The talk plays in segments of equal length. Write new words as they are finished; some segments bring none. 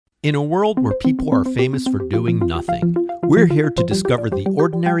In a world where people are famous for doing nothing, we're here to discover the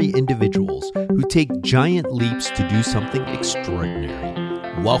ordinary individuals who take giant leaps to do something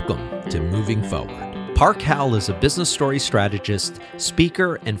extraordinary. Welcome to Moving Forward. Park Howell is a business story strategist,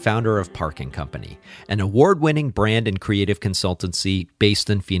 speaker, and founder of Park & Company, an award-winning brand and creative consultancy based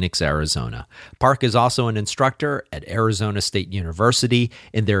in Phoenix, Arizona. Park is also an instructor at Arizona State University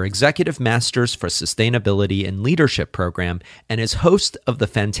in their Executive Masters for Sustainability and Leadership program and is host of the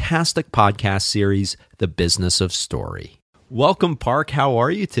fantastic podcast series, The Business of Story. Welcome, Park. How are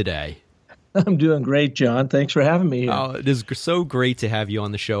you today? I'm doing great, John. Thanks for having me here. Oh, it is so great to have you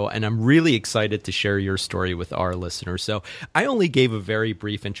on the show, and I'm really excited to share your story with our listeners. So I only gave a very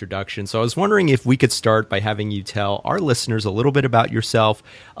brief introduction, so I was wondering if we could start by having you tell our listeners a little bit about yourself,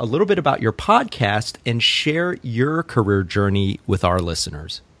 a little bit about your podcast, and share your career journey with our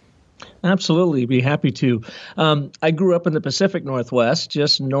listeners. Absolutely, be happy to. I grew up in the Pacific Northwest,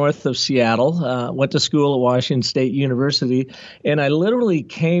 just north of Seattle, went to school at Washington State University, and I literally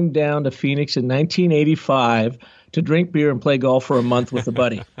came down to Phoenix in 1985 to drink beer and play golf for a month with a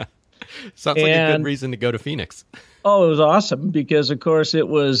buddy. Sounds like a good reason to go to Phoenix. Oh, it was awesome because, of course, it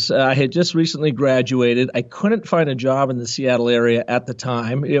was I had just recently graduated. I couldn't find a job in the Seattle area at the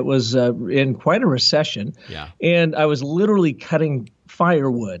time. It was in quite a recession. Yeah. And I was literally cutting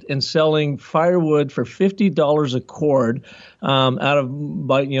firewood and selling firewood for $50 a cord out of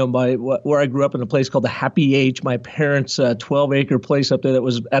where I grew up in a place called the Happy H, my parents' 12-acre place up there that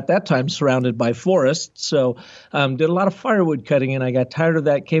was at that time surrounded by forests. So did a lot of firewood cutting, and I got tired of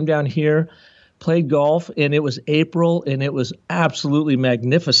that, came down here, played golf, and it was April, and it was absolutely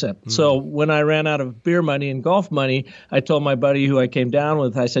magnificent. So when I ran out of beer money and golf money, I told my buddy who I came down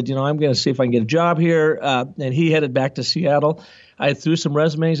with, I said, I'm going to see if I can get a job here, and he headed back to Seattle. I threw some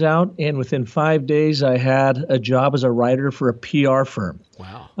resumes out, and within 5 days, I had a job as a writer for a PR firm.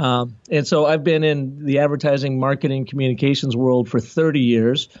 Wow. And so I've been in the advertising, marketing, communications world for 30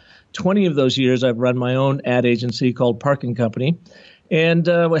 years. 20 of those years, I've run my own ad agency called Park & Company. And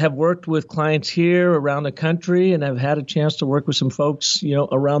have worked with clients here around the country, and I've had a chance to work with some folks,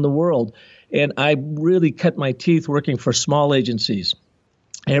 around the world. And I really cut my teeth working for small agencies.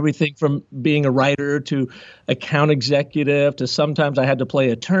 Everything from being a writer to account executive to sometimes I had to play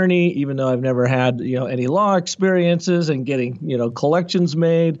attorney, even though I've never had, any law experiences, and getting, collections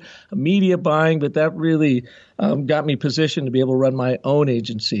made, media buying. But that really got me positioned to be able to run my own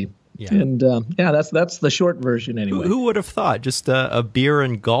agency. Yeah. And that's the short version anyway. Who would have thought just a beer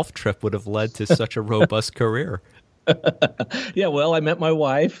and golf trip would have led to such a robust career? Yeah, well, I met my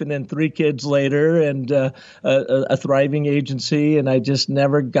wife and then 3 kids later and a thriving agency, and I just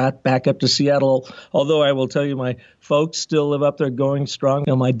never got back up to Seattle, although I will tell you my folks still live up there going strong.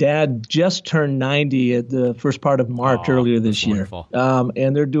 My dad just turned 90 at the first part of March earlier this year,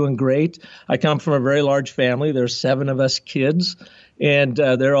 and they're doing great. I come from a very large family. There's 7 of us kids. And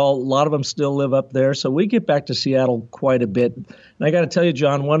a lot of them still live up there. So we get back to Seattle quite a bit. And I got to tell you,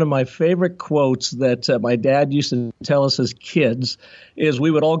 John, one of my favorite quotes that my dad used to tell us as kids is we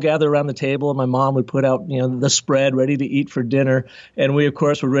would all gather around the table and my mom would put out, the spread ready to eat for dinner. And we, of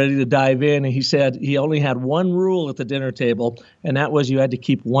course, were ready to dive in. And he said he only had one rule at the dinner table, and that was you had to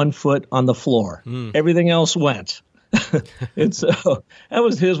keep one foot on the floor. Everything else went. And so that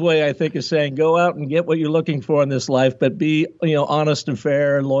was his way, I think, of saying, go out and get what you're looking for in this life, but be, honest and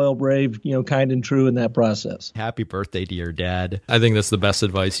fair and loyal, brave, kind and true in that process. Happy birthday to your dad. I think that's the best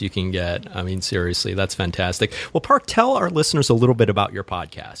advice you can get. I mean, seriously, that's fantastic. Well, Park, tell our listeners a little bit about your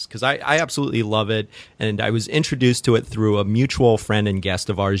podcast, because I absolutely love it. And I was introduced to it through a mutual friend and guest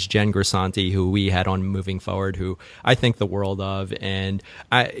of ours, Jen Grisanti, who we had on Moving Forward, who I think the world of. And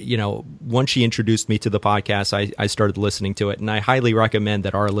once she introduced me to the podcast, I started listening to it, and I highly recommend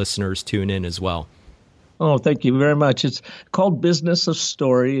that our listeners tune in as well. Oh, thank you very much. It's called Business of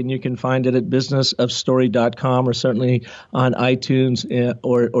Story, and you can find it at businessofstory.com or certainly on iTunes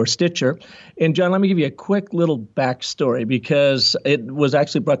or Stitcher. And John, let me give you a quick little backstory because it was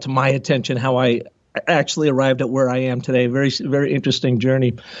actually brought to my attention how I actually arrived at where I am today. Very, very interesting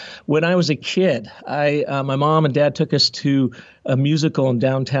journey. When I was a kid, my mom and dad took us to a musical in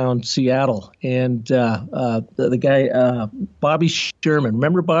downtown Seattle, and the guy Bobby Sherman.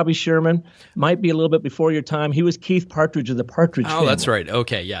 Remember Bobby Sherman? Might be a little bit before your time. He was Keith Partridge of the Partridge Family. Oh, that's right.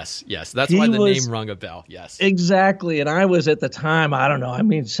 Okay, yes. That's why the name rung a bell. Yes, exactly. And I was at the time, I don't know,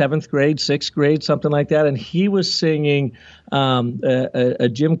 7th grade, 6th grade, something like that, and he was singing a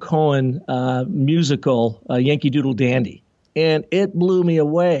Jim Cohen musical, Yankee Doodle Dandy. And it blew me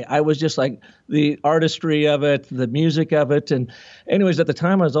away. I was just like, the artistry of it, the music of it. And anyways, at the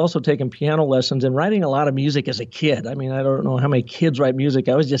time, I was also taking piano lessons and writing a lot of music as a kid. I mean, I don't know how many kids write music.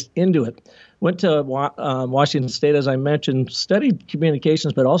 I was just into it. Went to Washington State, as I mentioned, studied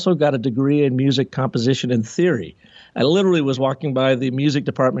communications, but also got a degree in music composition and theory. I literally was walking by the music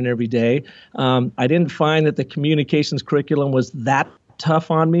department every day. I didn't find that the communications curriculum was that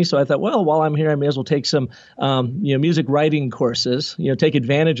tough on me. So I thought, well, while I'm here, I may as well take some, music writing courses, take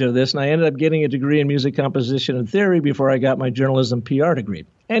advantage of this. And I ended up getting a degree in music composition and theory before I got my journalism PR degree.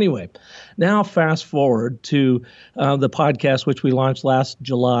 Anyway, now fast forward to the podcast, which we launched last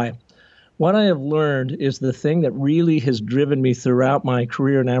July. What I have learned is the thing that really has driven me throughout my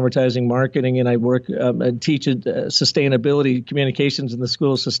career in advertising marketing, and I work and teach sustainability communications in the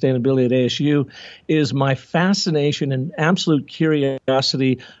School of Sustainability at ASU, is my fascination and absolute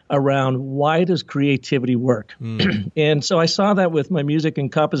curiosity around why does creativity work? And so I saw that with my music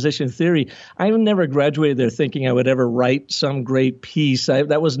and composition theory. I never graduated there thinking I would ever write some great piece.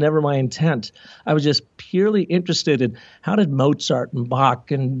 That was never my intent. I was just purely interested in how did Mozart and Bach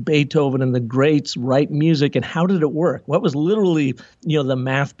and Beethoven and the greats write music, and how did it work? What was literally, the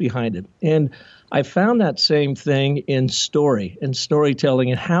math behind it? And I found that same thing in story and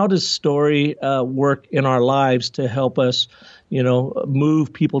storytelling, and how does story work in our lives to help us,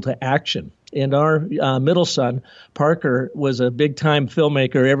 move people to action. And our middle son, Parker, was a big-time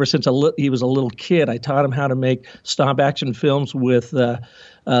filmmaker ever since he was a little kid. I taught him how to make stop-action films with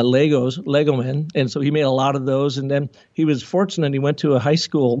Lego men, and so he made a lot of those. And then he was fortunate. He went to a high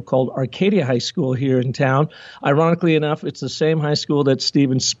school called Arcadia High School here in town. Ironically enough, it's the same high school that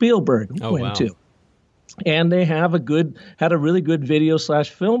Steven Spielberg went to. And they had a really good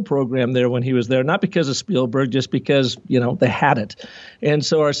video/film program there when he was there, not because of Spielberg, just because, they had it. And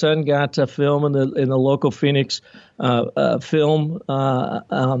so our son got a film in the local Phoenix film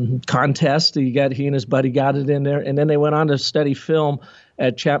contest. He and his buddy got it in there. And then they went on to study film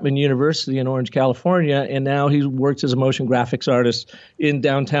at Chapman University in Orange, California. And now he works as a motion graphics artist in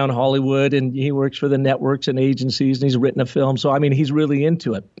downtown Hollywood. And he works for the networks and agencies, and he's written a film. So, he's really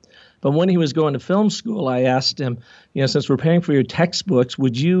into it. But when he was going to film school, I asked him, since we're paying for your textbooks,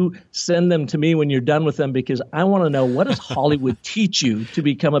 would you send them to me when you're done with them? Because I want to know, what does Hollywood teach you to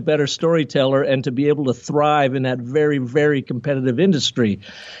become a better storyteller and to be able to thrive in that very, very competitive industry?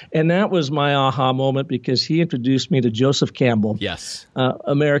 And that was my aha moment, because he introduced me to Joseph Campbell,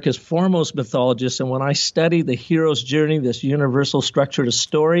 America's foremost mythologist. And when I studied the hero's journey, this universal structure to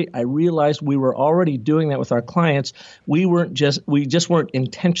story, I realized we were already doing that with our clients. We just weren't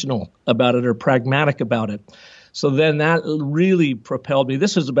intentional about it or pragmatic about it. So then that really propelled me.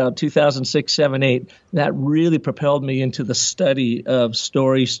 This was about 2006, 7, 8. That really propelled me into the study of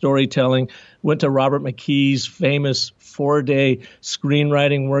storytelling. Went to Robert McKee's famous 4-day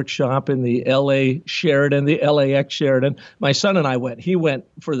screenwriting workshop in the LAX Sheridan. My son and I went. He went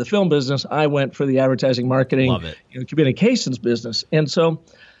for the film business. I went for the advertising, marketing, communications business. And so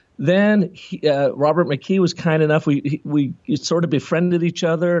then Robert McKee was kind enough. We sort of befriended each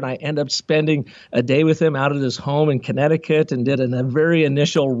other, and I ended up spending a day with him out at his home in Connecticut and did a very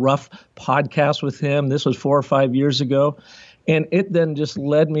initial rough podcast with him. This was 4 or 5 years ago. And it then just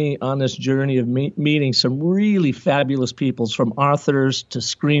led me on this journey of meeting some really fabulous people, from authors to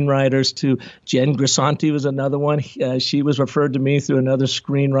screenwriters to Jen Grisanti was another one. She was referred to me through another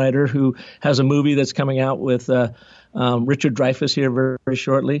screenwriter who has a movie that's coming out with Richard Dreyfuss here very, very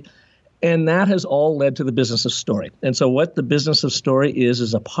shortly. And that has all led to the business of story. And so what the business of story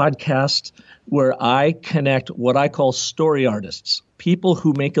is a podcast where I connect what I call story artists, people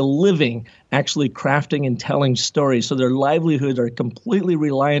who make a living actually crafting and telling stories. So their livelihoods are completely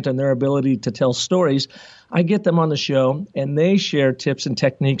reliant on their ability to tell stories. I get them on the show, and they share tips and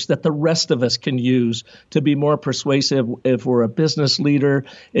techniques that the rest of us can use to be more persuasive if we're a business leader,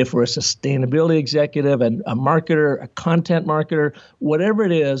 if we're a sustainability executive, and a marketer, a content marketer, whatever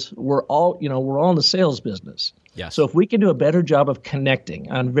it is, we're all in the sales business. Yes. So if we can do a better job of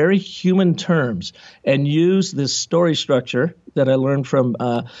connecting on very human terms and use this story structure that I learned from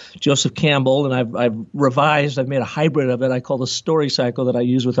Joseph Campbell, and I've made a hybrid of it. I call the story cycle that I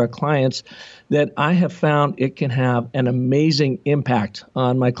use with our clients, that I have found it can have an amazing impact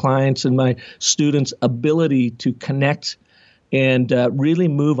on my clients and my students' ability to connect and really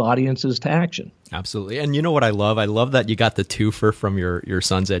move audiences to action. Absolutely. And you know what I love? I love that you got the twofer from your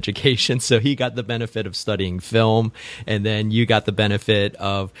son's education. So he got the benefit of studying film, and then you got the benefit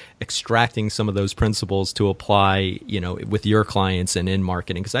of extracting some of those principles to apply, with your clients and in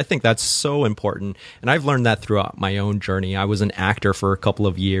marketing. Because I think that's so important. And I've learned that throughout my own journey. I was an actor for a couple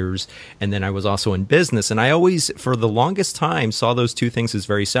of years, and then I was also in business. And I always, for the longest time, saw those two things as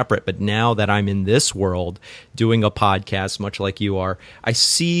very separate. But now that I'm in this world doing a podcast, much like you are, I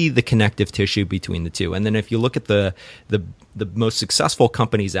see the connective tissue between the two. And then if you look at the most successful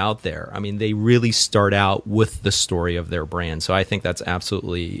companies out there, I mean, they really start out with the story of their brand. So I think that's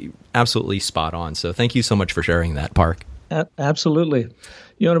absolutely spot on. So thank you so much for sharing that, Park. Absolutely.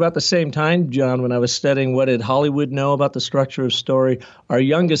 At about the same time, John, when I was studying what did Hollywood know about the structure of story, our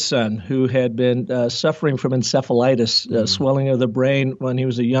youngest son, who had been suffering from encephalitis, swelling of the brain when he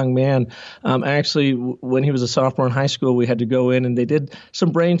was a young man, actually, when he was a sophomore in high school, we had to go in and they did some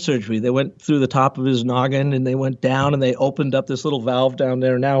brain surgery. They went through the top of his noggin and they went down and they opened up this little valve down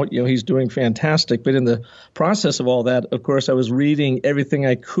there. Now, he's doing fantastic. But in the process of all that, of course, I was reading everything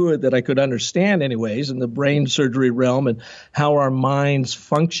I could that I could understand anyways in the brain surgery realm and how our minds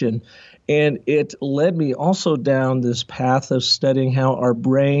function. And it led me also down this path of studying how our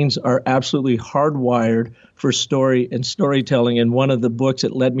brains are absolutely hardwired for story and storytelling. And one of the books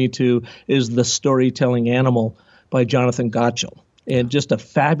it led me to is The Storytelling Animal by Jonathan Gottschall. And just a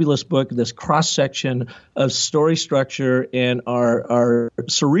fabulous book, this cross-section of story structure and our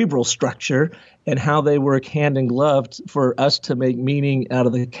cerebral structure and how they work hand in glove for us to make meaning out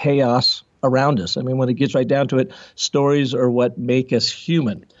of the chaos around us. I mean, when it gets right down to it, stories are what make us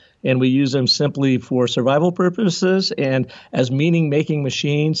human. And we use them simply for survival purposes and as meaning-making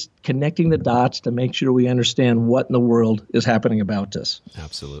machines, connecting the dots to make sure we understand what in the world is happening about us.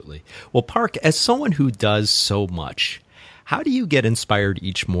 Absolutely. Well, Park, as someone who does so much, how do you get inspired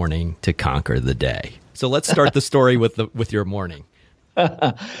each morning to conquer the day? So let's start the story with your morning.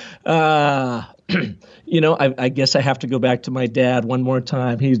 I guess I have to go back to my dad one more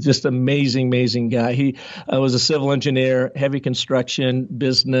time. He's just an amazing guy. He was a civil engineer, heavy construction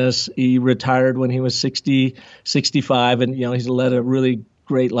business. He retired when he was 60, 65, and, he's led a really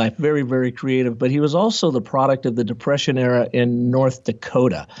great life, very, very creative. But he was also the product of the Depression era in North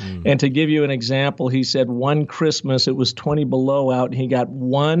Dakota. And to give you an example, he said one Christmas, it was 20 below out, and he got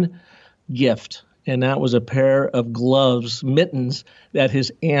one gift. And that was a pair of gloves, mittens, that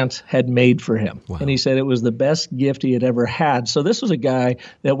his aunt had made for him. Wow. And he said it was the best gift he had ever had. So this was a guy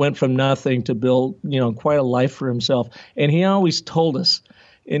that went from nothing to build, quite a life for himself. And he always told us,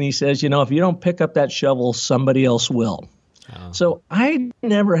 and he says, if you don't pick up that shovel, somebody else will. Oh. So I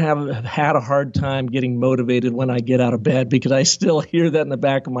never have had a hard time getting motivated when I get out of bed because I still hear that in the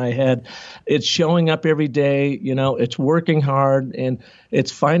back of my head. It's showing up every day, it's working hard and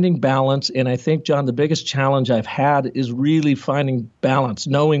it's finding balance. And I think, John, the biggest challenge I've had is really finding balance,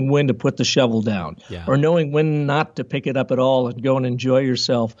 knowing when to put the shovel down or knowing when not to pick it up at all and go and enjoy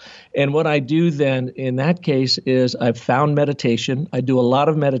yourself. And what I do then in that case is I've found meditation. I do a lot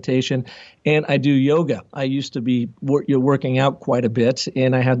of meditation and I do yoga. I used to be working out quite a bit,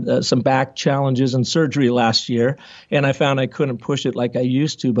 and I had some back challenges and surgery last year, and I found I couldn't push it like I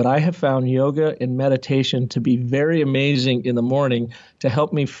used to. But I have found yoga and meditation to be very amazing in the morning to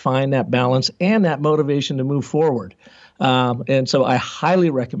help me find that balance and that motivation to move forward. And so I highly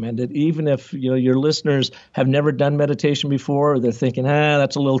recommend it, even if your listeners have never done meditation before, or they're thinking,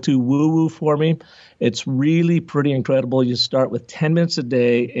 that's a little too woo-woo for me. It's really pretty incredible. You start with 10 minutes a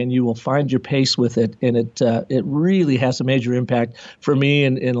day, and you will find your pace with it, and it really has a major impact for me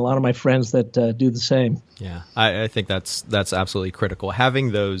and a lot of my friends that do the same. Yeah, I think that's absolutely critical.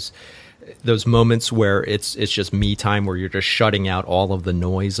 Having those moments where it's just me time, where you're just shutting out all of the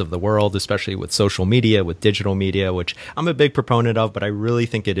noise of the world, especially with social media, with digital media, which I'm a big proponent of, but I really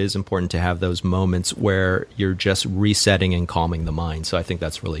think it is important to have those moments where you're just resetting and calming the mind. So I think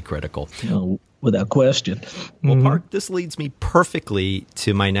that's really critical. Without question. Well, Park, this leads me perfectly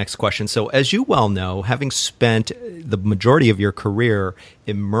to my next question. So as you well know, having spent the majority of your career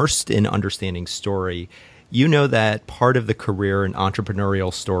immersed in understanding story, you know that part of the career and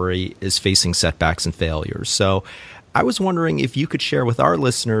entrepreneurial story is facing setbacks and failures. So I was wondering if you could share with our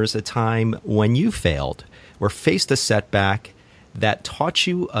listeners a time when you failed or faced a setback that taught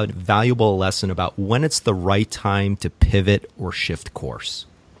you a valuable lesson about when it's the right time to pivot or shift course.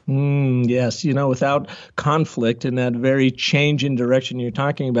 Yes, without conflict and that very change in direction you're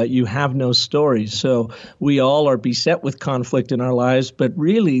talking about, you have no stories. So we all are beset with conflict in our lives, but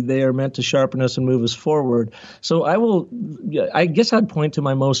really they are meant to sharpen us and move us forward. So I guess I'd point to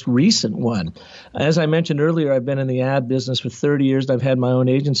my most recent one. As I mentioned earlier, I've been in the ad business for 30 years. I've had my own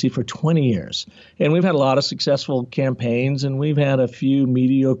agency for 20 years. And we've had a lot of successful campaigns, and we've had a few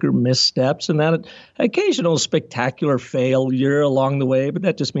mediocre missteps and that occasional spectacular failure along the way, but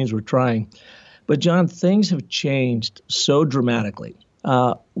that just means we're trying. But John, things have changed so dramatically.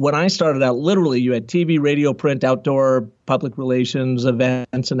 When I started out, literally, you had TV, radio, print, outdoor, public relations,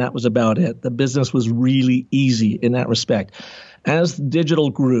 events, and that was about it. The business was really easy in that respect. As digital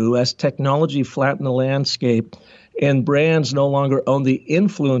grew, as technology flattened the landscape, and brands no longer own the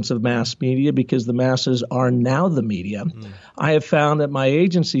influence of mass media because the masses are now the media, I have found that my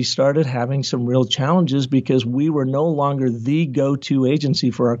agency started having some real challenges because we were no longer the go-to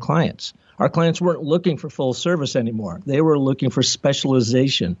agency for our clients. Our clients weren't looking for full service anymore. They were looking for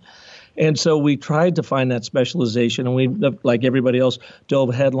specialization. And so we tried to find that specialization, and we, like everybody else,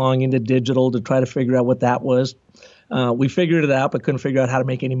 dove headlong into digital to try to figure out what that was. We figured it out, but couldn't figure out how to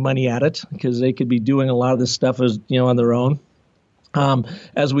make any money at it because they could be doing a lot of this stuff on their own.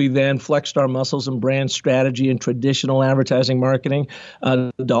 As we then flexed our muscles in brand strategy and traditional advertising marketing,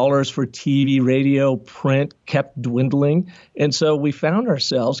 dollars for TV, radio, print kept dwindling. And so we found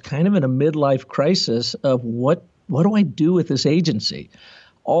ourselves kind of in a midlife crisis of what do I do with this agency?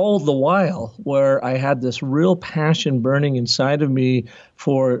 All the while where I had this real passion burning inside of me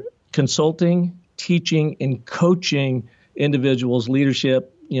for consulting, teaching, and coaching individuals,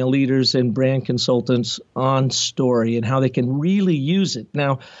 leaders and brand consultants on story and how they can really use it.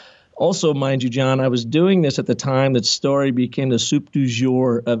 Now, also, mind you, John, I was doing this at the time that story became the soup du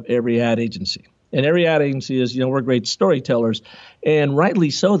jour of every ad agency. And every ad agency is, we're great storytellers, and rightly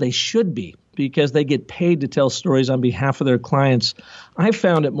so, they should be, because they get paid to tell stories on behalf of their clients. I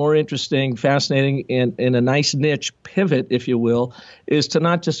found it more interesting, fascinating, and in a nice niche pivot, if you will, is to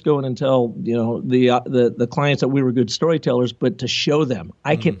not just go in and tell the clients that we were good storytellers, but to show them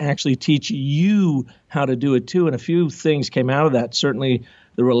I can actually teach you how to do it too. And a few things came out of that. Certainly,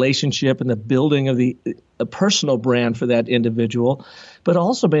 the relationship and the building of a personal brand for that individual, but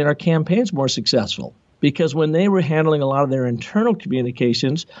also made our campaigns more successful. Because when they were handling a lot of their internal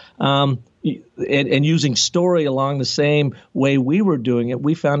communications and using story along the same way we were doing it,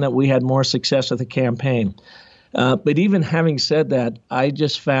 we found that we had more success with the campaign. But even having said that, I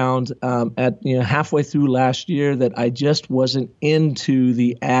just found halfway through last year that I just wasn't into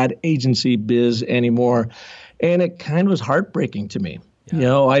the ad agency biz anymore. And it kind of was heartbreaking to me.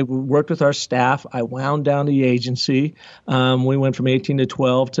 Yeah. I worked with our staff. I wound down the agency. We went from 18 to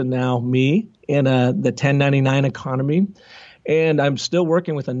 12 to now me in the 1099 economy. And I'm still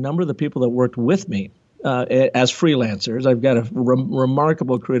working with a number of the people that worked with me as freelancers. I've got a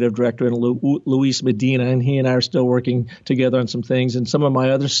remarkable creative director in Luis Medina, and he and I are still working together on some things, and some of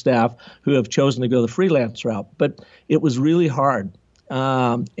my other staff who have chosen to go the freelance route. But it was really hard.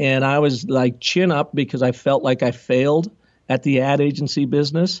 And I was like chin up because I felt like I failed at the ad agency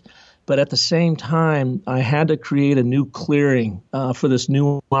business. But at the same time, I had to create a new clearing for this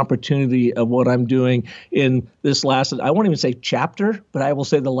new opportunity of what I'm doing in this last, I won't even say chapter, but I will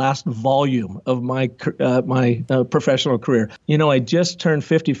say the last volume of my professional career. I just turned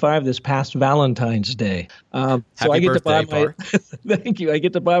 55 this past Valentine's Day. Happy birthday, Thank you. I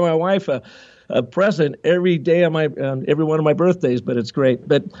get to buy my wife a present every day on every one of my birthdays, but it's great.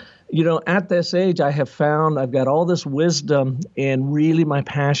 But at this age, I have found I've got all this wisdom, and really my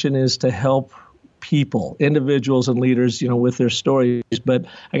passion is to help people, individuals and leaders, with their stories. But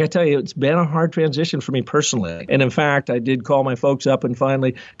I got to tell you, it's been a hard transition for me personally. And in fact, I did call my folks up and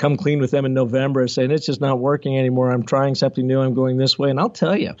finally come clean with them in November saying, it's just not working anymore. I'm trying something new. I'm going this way. And I'll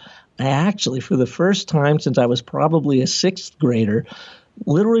tell you, I actually, for the first time since I was probably a sixth grader,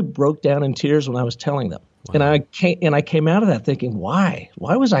 literally broke down in tears when I was telling them. Wow. And I came out of that thinking, why?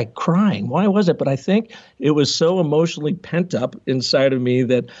 Why was I crying? Why was it? But I think it was so emotionally pent up inside of me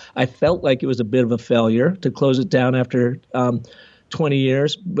that I felt like it was a bit of a failure to close it down after 20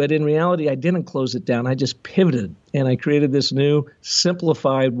 years. But in reality, I didn't close it down. I just pivoted, and I created this new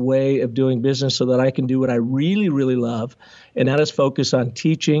simplified way of doing business so that I can do what I really, really love, and that is focus on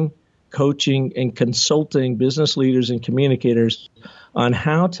teaching, coaching, and consulting business leaders and communicators on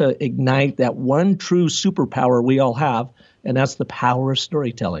how to ignite that one true superpower we all have, and that's the power of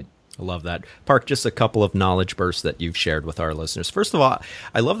storytelling. I love that. Park, just a couple of knowledge bursts that you've shared with our listeners. First of all,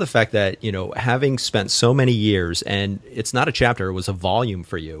 I love the fact that, having spent so many years, and it's not a chapter, it was a volume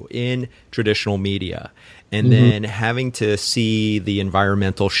for you in traditional media, and then having to see the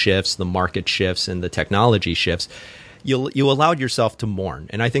environmental shifts, the market shifts, and the technology shifts, you allowed yourself to mourn.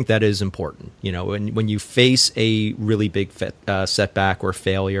 And I think that is important. When you face a really big setback or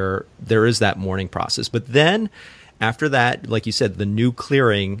failure, there is that mourning process. But then after that, like you said, the new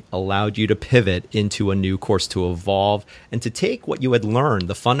clearing allowed you to pivot into a new course, to evolve and to take what you had learned,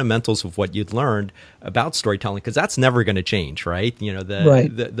 the fundamentals of what you'd learned about storytelling, because that's never going to change, right?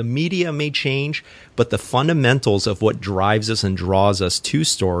 The media may change, but the fundamentals of what drives us and draws us to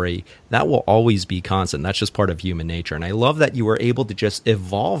story, that will always be constant. That's just part of human nature. And I love that you were able to just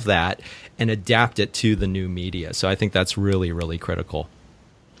evolve that and adapt it to the new media. So I think that's really, really critical.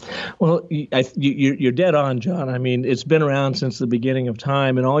 Well, you're dead on, John. I mean, it's been around since the beginning of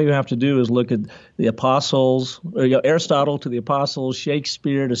time, and all you have to do is look at the apostles, Aristotle to the apostles,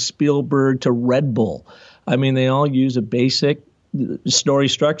 Shakespeare to Spielberg to Red Bull. I mean, they all use a basic story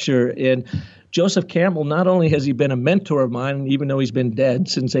structure. And Joseph Campbell, not only has he been a mentor of mine, even though he's been dead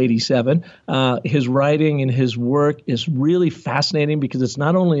since '87, his writing and his work is really fascinating because it's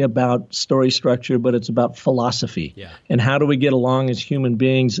not only about story structure, but it's about philosophy and how do we get along as human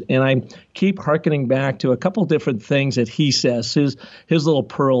beings. And I keep hearkening back to a couple different things that he says, his little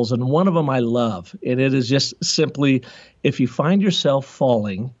pearls, and one of them I love, and it is just simply, if you find yourself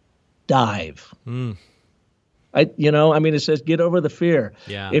falling, dive. It says get over the fear.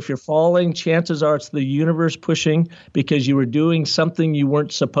 Yeah. If you're falling, chances are it's the universe pushing because you were doing something you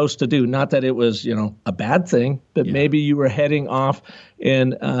weren't supposed to do. Not that it was, a bad thing, but maybe you were heading off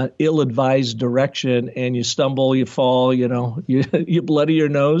in ill-advised direction and you stumble, you fall, you bloody your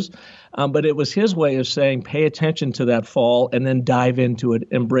nose. But it was his way of saying, pay attention to that fall and then dive into it,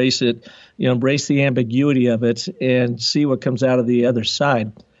 embrace it, embrace the ambiguity of it and see what comes out of the other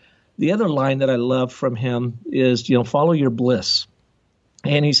side. The other line that I love from him is, follow your bliss.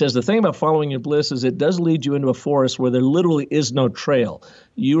 And he says the thing about following your bliss is it does lead you into a forest where there literally is no trail.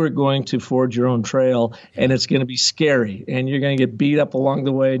 You are going to forge your own trail, and it's going to be scary, and you're going to get beat up along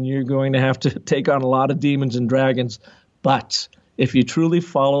the way, and you're going to have to take on a lot of demons and dragons. But if you truly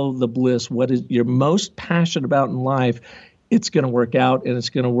follow the bliss, what is you're most passionate about in life, it's going to work out, and it's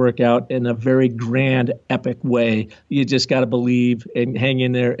going to work out in a very grand, epic way. You just got to believe and hang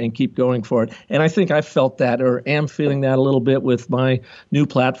in there and keep going for it. And I think I felt that, or am feeling that a little bit with my new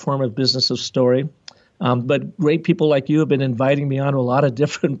platform of Business of Story. But great people like you have been inviting me onto a lot of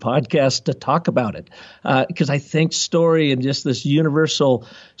different podcasts to talk about it, because I think story and just this universal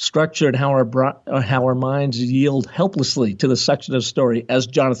structure and how our minds yield helplessly to the section of story, as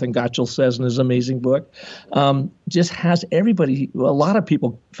Jonathan Gottschall says in his amazing book, just has a lot of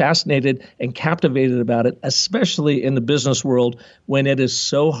people fascinated and captivated about it, especially in the business world when it is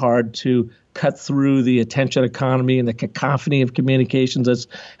so hard to cut through the attention economy and the cacophony of communications that's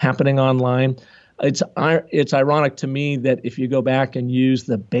happening online. It's ironic to me that if you go back and use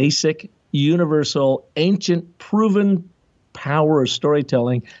the basic, universal, ancient, proven power of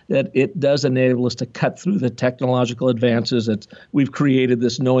storytelling, that it does enable us to cut through the technological advances that we've created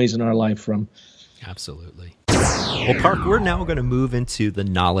this noise in our life from. Absolutely. Well, Park, we're now going to move into the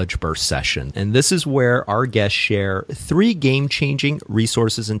Knowledge Burst session, and this is where our guests share 3 game-changing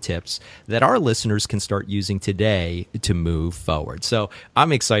resources and tips that our listeners can start using today to move forward. So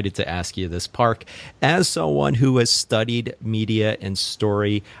I'm excited to ask you this, Park. As someone who has studied media and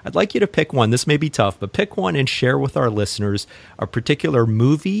story, I'd like you to pick one. This may be tough, but pick one and share with our listeners a particular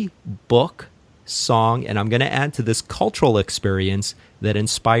movie, book, song, and I'm going to add to this cultural experience that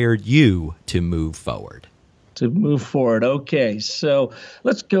inspired you to move forward. Okay, so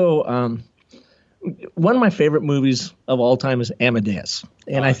let's go. One of my favorite movies of all time is Amadeus.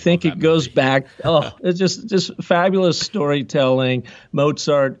 And I think it goes back. It's just fabulous storytelling.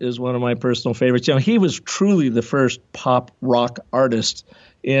 Mozart is one of my personal favorites. He was truly the first pop rock artist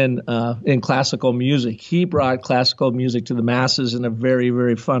in classical music. He brought classical music to the masses in a very,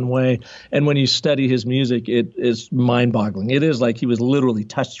 very fun way. And when you study his music, it is mind-boggling. It is like he was literally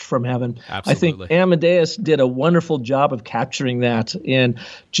touched from heaven. Absolutely. I think Amadeus did a wonderful job of capturing that, and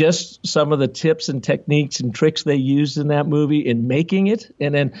just some of the tips and techniques and tricks they used in that movie in making it,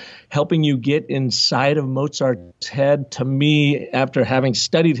 and then helping you get inside of Mozart's head. To me, after having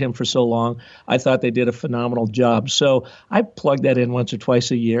studied him for so long, I thought they did a phenomenal job. So I plug that in once or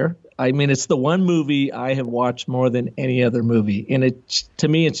twice a year. I mean, it's the one movie I have watched more than any other movie, and to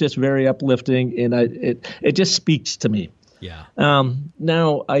me, it's just very uplifting, and it just speaks to me. Yeah.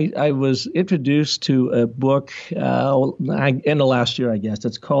 Now, I was introduced to a book end of last year, I guess.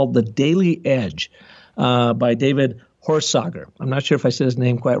 It's called The Daily Edge by David Horsager. I'm not sure if I said his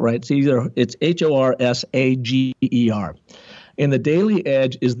name quite right. It's Horsager. And The Daily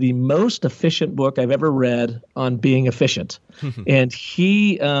Edge is the most efficient book I've ever read on being efficient. And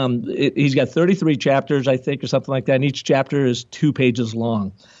he's got 33 chapters, I think, or something like that. And each chapter is 2 pages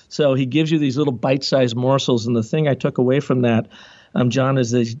long. So he gives you these little bite-sized morsels. And the thing I took away from that, John,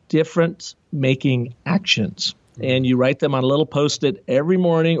 is these difference-making actions. And you write them on a little Post-it every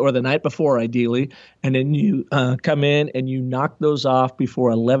morning or the night before, ideally. And then you come in and you knock those off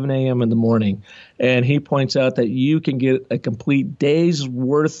before 11 a.m. in the morning. And he points out that you can get a complete day's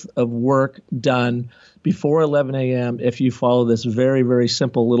worth of work done before 11 a.m. if you follow this very, very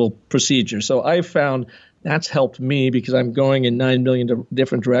simple little procedure. So I found that's helped me because I'm going in 9 million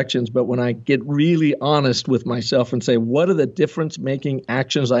different directions. But when I get really honest with myself and say, what are the difference-making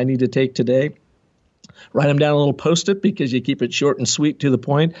actions I need to take today? Write them down a little Post-it because you keep it short and sweet to the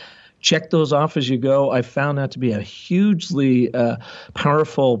point. Check those off as you go. I found that to be a hugely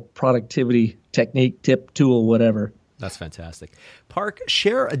powerful productivity technique, tip, tool, whatever. That's fantastic. Park,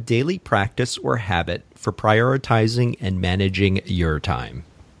 share a daily practice or habit for prioritizing and managing your time.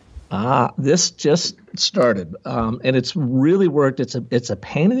 This just started, and it's really worked. It's a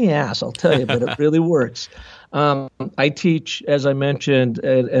pain in the ass, I'll tell you, but it really works. I teach, as I mentioned,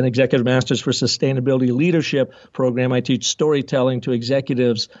 an Executive Masters for Sustainability Leadership program. I teach storytelling to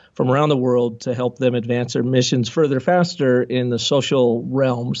executives from around the world to help them advance their missions further, faster in the social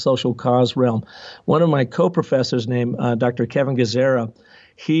realm, social cause realm. One of my co-professors named Dr. Kevin Gazzara,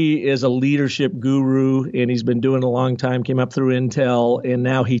 he is a leadership guru, and he's been doing it a long time, came up through Intel, and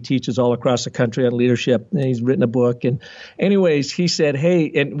now he teaches all across the country on leadership. And he's written a book. And anyways, he said,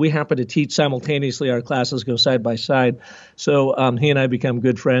 hey, and we happen to teach simultaneously. Our classes go side by side. So he and I become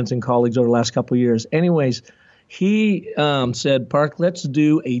good friends and colleagues over the last couple of years. Anyways, he said, Park, let's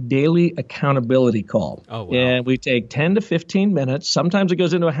do a daily accountability call. Oh, wow. And we take 10 to 15 minutes. Sometimes it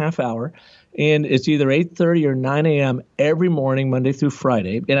goes into a half hour. And it's either 8:30 or 9 a.m. every morning, Monday through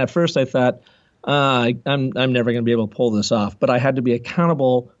Friday. And at first I thought, I'm never going to be able to pull this off. But I had to be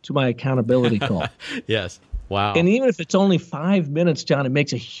accountable to my accountability call. Yes. Wow. And even if it's only 5 minutes, John, it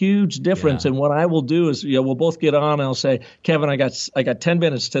makes a huge difference. Yeah. And what I will do is, we'll both get on and I'll say, Kevin, I got 10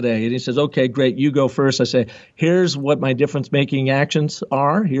 minutes today. And he says, okay, great. You go first. I say, here's what my difference making actions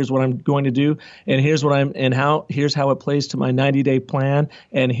are. Here's what I'm going to do. And here's how it plays to my 90-day plan.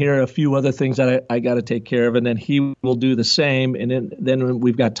 And here are a few other things that I got to take care of. And then he will do the same. And then when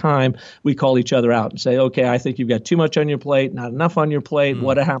we've got time, we call each other out and say, okay, I think you've got too much on your plate, not enough on your plate.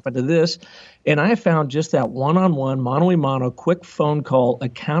 What happened to this? And I found just that one-on-one, mano-a-mano, quick phone call,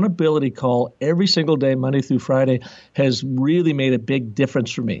 accountability call every single day, Monday through Friday, has really made a big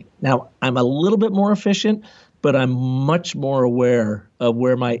difference for me. Now, I'm a little bit more efficient, but I'm much more aware of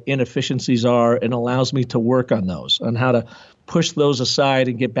where my inefficiencies are and allows me to work on those, on how to push those aside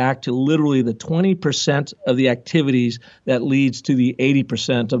and get back to literally the 20% of the activities that leads to the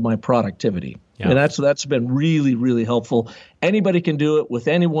 80% of my productivity. Yeah. And that's been really, really helpful. Anybody can do it with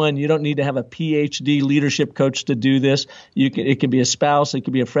anyone. You don't need to have a PhD leadership coach to do this. It can be a spouse, it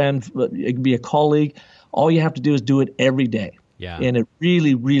could be a friend, it could be a colleague. All you have to do is do it every day. Yeah. And it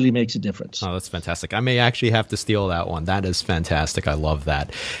really, really makes a difference. Oh, that's fantastic. I may actually have to steal that one. That is fantastic. I love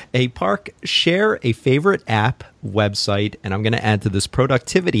that. Hey, Park, share a favorite app, website, and I'm going to add to this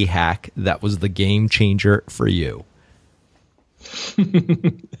productivity hack that was the game changer for you.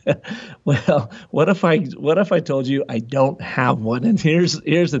 Well, what if I told you I don't have one? And here's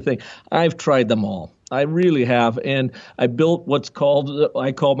the thing. I've tried them all. I really have. And I built I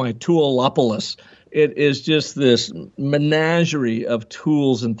call my Toolopolis. It is just this menagerie of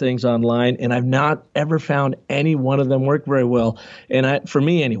tools and things online, and I've not ever found any one of them work very well. And for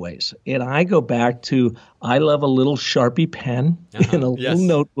me, anyways. And I go back to I love a little Sharpie pen in a little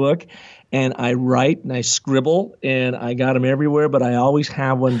notebook, and I write and I scribble, and I got them everywhere, but I always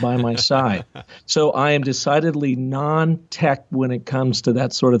have one by my side. So I am decidedly non-tech when it comes to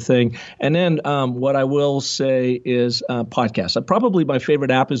that sort of thing. And then what I will say is podcasts. Probably my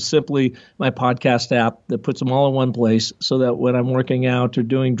favorite app is simply my podcast app that puts them all in one place so that when I'm working out or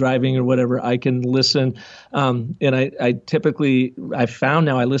doing driving or whatever, I can listen. And I found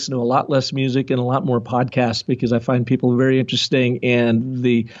now I listen to a lot less music and a lot more podcasts because I find people very interesting, and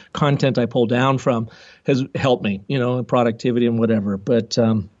the content I pull down from has helped me, in productivity and whatever. But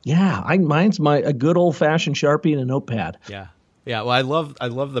mine's a good old fashioned Sharpie and a notepad. Yeah. Yeah, well, I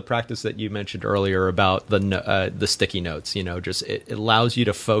love the practice that you mentioned earlier about the sticky notes. Just it allows you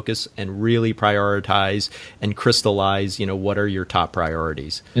to focus and really prioritize and crystallize. What are your top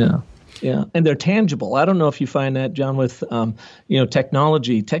priorities? Yeah. Yeah, and they're tangible. I don't know if you find that, John, with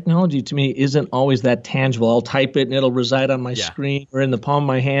technology. Technology to me isn't always that tangible. I'll type it and it'll reside on my screen or in the palm of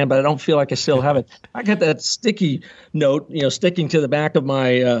my hand, but I don't feel like I still have it. I got that sticky note, sticking to the back of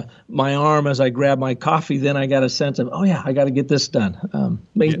my my arm as I grab my coffee. Then I got a sense of, oh yeah, I got to get this done.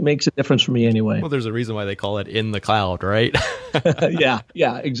 Makes a difference for me anyway. Well, there's a reason why they call it in the cloud, right? Yeah,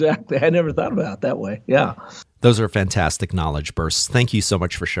 exactly. I never thought about it that way. Yeah. Those are fantastic knowledge bursts. Thank you so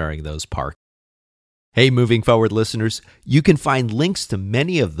much for sharing those, Park. Hey, Moving Forward listeners, you can find links to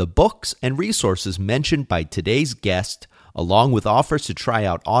many of the books and resources mentioned by today's guest, along with offers to try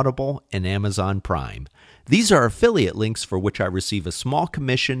out Audible and Amazon Prime. These are affiliate links for which I receive a small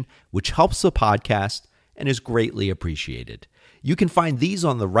commission, which helps the podcast and is greatly appreciated. You can find these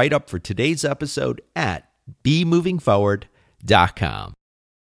on the write-up for today's episode at bemovingforward.com.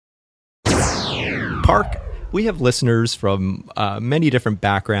 Park, we have listeners from many different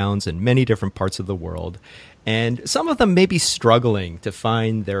backgrounds and many different parts of the world, and some of them may be struggling to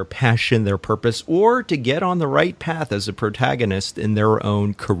find their passion, their purpose, or to get on the right path as a protagonist in their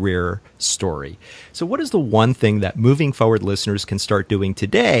own career story. So what is the one thing that Moving Forward listeners can start doing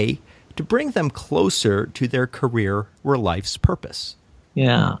today to bring them closer to their career or life's purpose?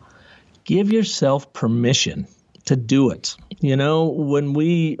 Yeah. Give yourself permission to do it. When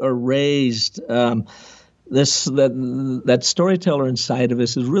we are raised, that storyteller inside of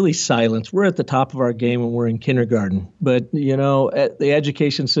us is really silenced. We're at the top of our game when we're in kindergarten, but the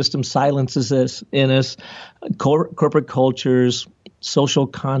education system silences us in us. Corporate cultures, social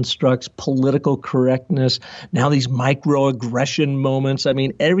constructs, political correctness. Now these microaggression moments. I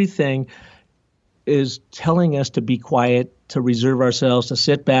mean, everything is telling us to be quiet, to reserve ourselves, to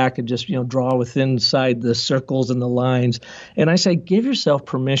sit back and just, draw within inside the circles and the lines. And I say, give yourself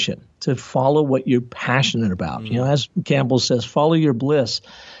permission to follow what you're passionate about. As Campbell says, follow your bliss,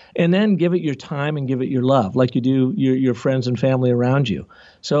 and then give it your time and give it your love, like you do your friends and family around you.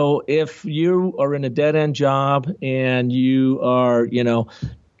 So if you are in a dead-end job and you are,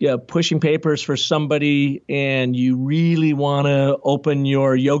 pushing papers for somebody and you really want to open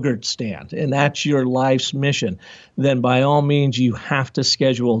your yogurt stand and that's your life's mission, then by all means you have to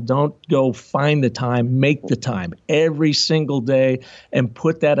schedule. Don't go find the time, make the time every single day and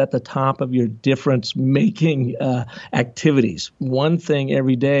put that at the top of your difference-making activities. One thing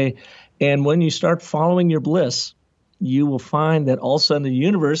every day. And when you start following your bliss, you will find that all of a sudden the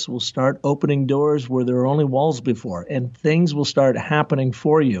universe will start opening doors where there were only walls before, and things will start happening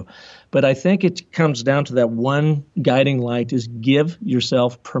for you. But I think it comes down to that one guiding light is give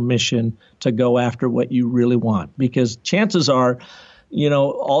yourself permission to go after what you really want, because chances are,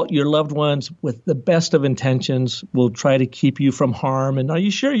 all your loved ones with the best of intentions will try to keep you from harm. And are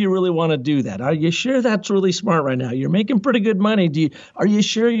you sure you really want to do that? Are you sure that's really smart right now? You're making pretty good money. Are you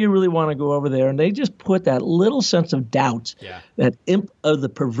sure you really want to go over there? And they just put that little sense of doubt, that imp of the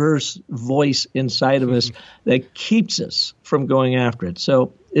perverse voice inside of us that keeps us from going after it.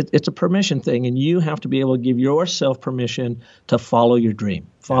 So it's a permission thing, and you have to be able to give yourself permission to follow your dream,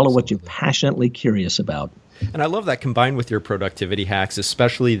 follow what you're passionately curious about. And I love that combined with your productivity hacks,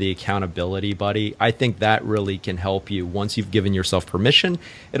 especially the accountability buddy. I think that really can help you. Once you've given yourself permission,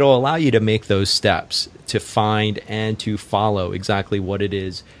 it'll allow you to make those steps to find and to follow exactly what it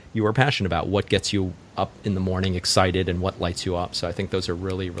is you are passionate about, what gets you up in the morning excited and what lights you up. So I think those are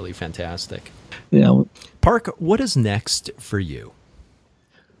really, really fantastic. Yeah. Park, what is next for you?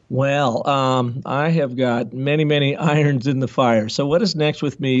 Well, I have got many, many irons in the fire. So what is next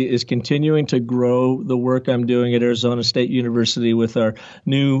with me is continuing to grow the work I'm doing at Arizona State University with our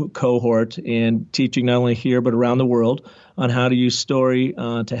new cohort and teaching not only here but around the world on how to use story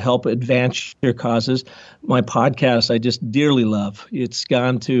to help advance your causes. My podcast, I just dearly love. It's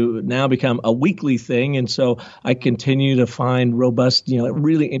gone to now become a weekly thing, and so I continue to find robust,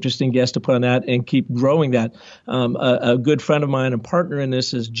 really interesting guests to put on that and keep growing that. A good friend of mine and partner in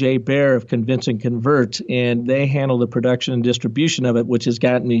this is Jay Baer of Convince and Convert, and they handle the production and distribution of it, which has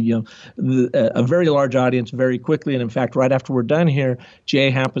gotten me, a very large audience very quickly. And in fact, right after we're done here,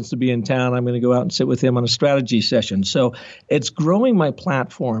 Jay happens to be in town. I'm going to go out and sit with him on a strategy session. So it's growing my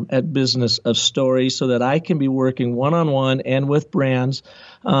platform at Business of Story so that I can be working one-on-one and with brands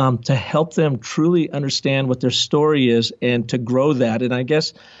to help them truly understand what their story is and to grow that. And I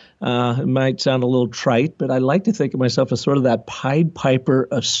guess it might sound a little trite, but I like to think of myself as sort of that Pied Piper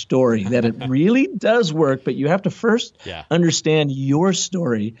of story, that it really does work, but you have to first understand your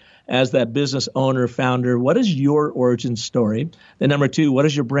story as that business owner, founder. What is your origin story? Then number two, what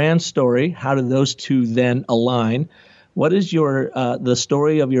is your brand story? How do those two then align? What is your the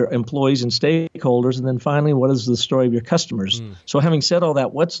story of your employees and stakeholders? And then finally, what is the story of your customers? So having said all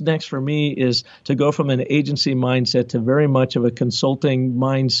that, what's next for me is to go from an agency mindset to very much of a consulting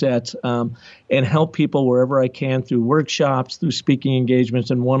mindset and help people wherever I can through workshops, through speaking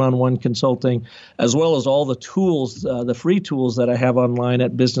engagements and one-on-one consulting, as well as all the tools, the free tools that I have online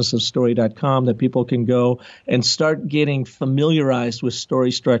at businessofstory.com that people can go and start getting familiarized with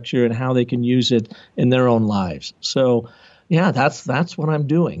story structure and how they can use it in their own lives. So yeah, that's what I'm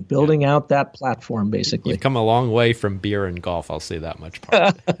doing, building out that platform, basically. You've come a long way from beer and golf, I'll say that much,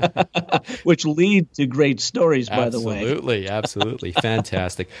 Park. Which lead to great stories, by the way. Absolutely.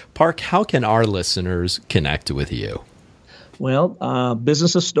 Fantastic. Park, how can our listeners connect with you? Well,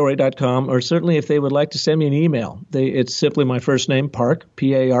 businessofstory.com, or certainly if they would like to send me an email, it's simply my first name, Park,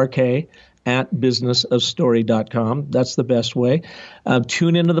 P-A-R-K, at businessofstory.com. That's the best way.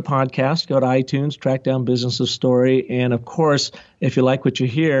 Tune into the podcast. Go to iTunes, track down Business of Story. And of course, if you like what you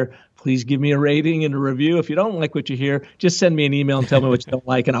hear, please give me a rating and a review. If you don't like what you hear, just send me an email and tell me what you don't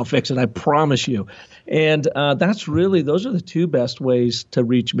like, and I'll fix it. I promise you. And those are the two best ways to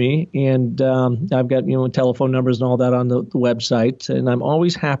reach me. And I've got telephone numbers and all that on the website. And I'm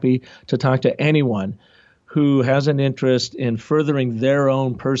always happy to talk to anyone who has an interest in furthering their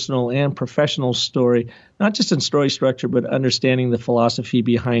own personal and professional story, not just in story structure, but understanding the philosophy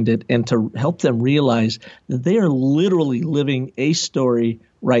behind it, and to help them realize that they are literally living a story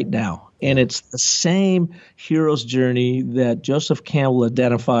right now. And it's the same hero's journey that Joseph Campbell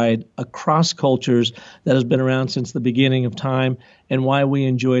identified across cultures that has been around since the beginning of time. And why we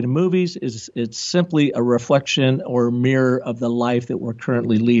enjoy the movies is it's simply a reflection or mirror of the life that we're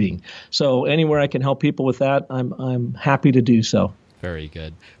currently leading. So anywhere I can help people with that, I'm happy to do so. Very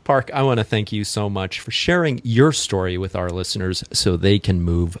good. Park, I want to thank you so much for sharing your story with our listeners so they can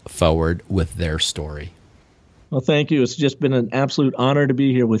move forward with their story. Well, thank you. It's just been an absolute honor to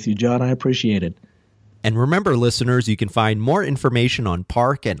be here with you, John. I appreciate it. And remember, listeners, you can find more information on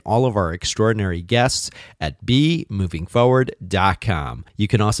Park and all of our extraordinary guests at bemovingforward.com. You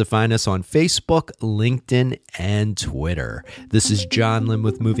can also find us on Facebook, LinkedIn, and Twitter. This is John Lim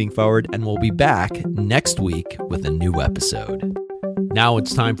with Moving Forward, and we'll be back next week with a new episode. Now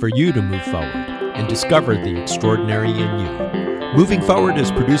it's time for you to move forward and discover the extraordinary in you. Moving Forward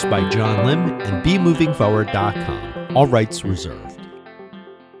is produced by John Lim and bemovingforward.com. All rights reserved.